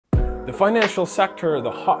The financial sector,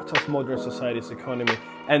 the heart of modern society's economy,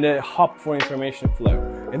 and a hub for information flow.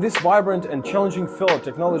 In this vibrant and challenging field,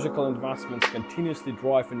 technological advancements continuously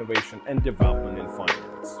drive innovation and development in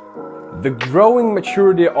finance. The growing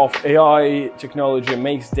maturity of AI technology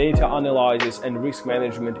makes data analysis and risk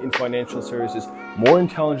management in financial services more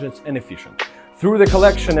intelligent and efficient. Through the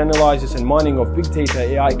collection, analysis, and mining of big data,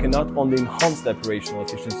 AI can not only enhance the operational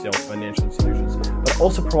efficiency of financial institutions, but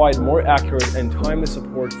also provide more accurate and timely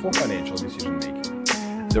support for financial decision-making.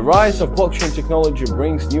 The rise of blockchain technology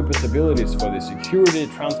brings new possibilities for the security,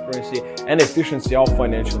 transparency, and efficiency of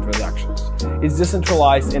financial transactions. Its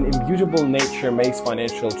decentralized and immutable nature makes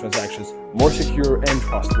financial transactions more secure and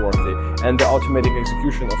trustworthy, and the automatic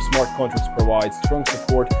execution of smart contracts provides strong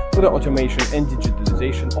support for the automation and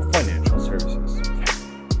digitalization of financial services.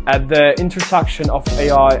 At the intersection of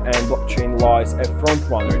AI and blockchain lies a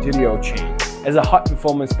frontrunner, DDO Chain. As a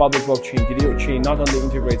high-performance public blockchain, DDO Chain not only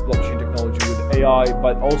integrates blockchain technology with AI,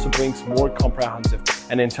 but also brings more comprehensive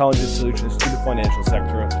and intelligent solutions to the financial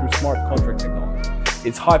sector through smart contract technology.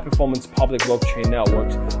 Its high-performance public blockchain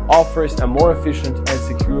networks offers a more efficient and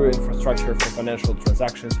secure infrastructure for financial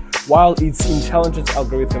transactions, while its intelligent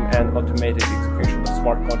algorithm and automated execution of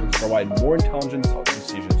smart contracts provide more intelligent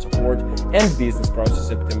decision support and business process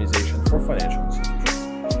optimization for financial institutions.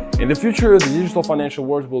 In the future, the digital financial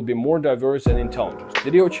world will be more diverse and intelligent.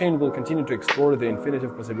 DDO Chain will continue to explore the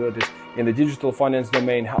infinitive possibilities in the digital finance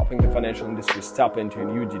domain, helping the financial industry step into a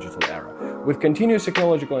new digital era. With continuous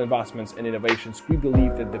technological advancements and innovations, we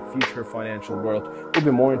believe that the future financial world will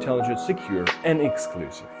be more intelligent, secure, and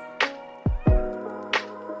exclusive.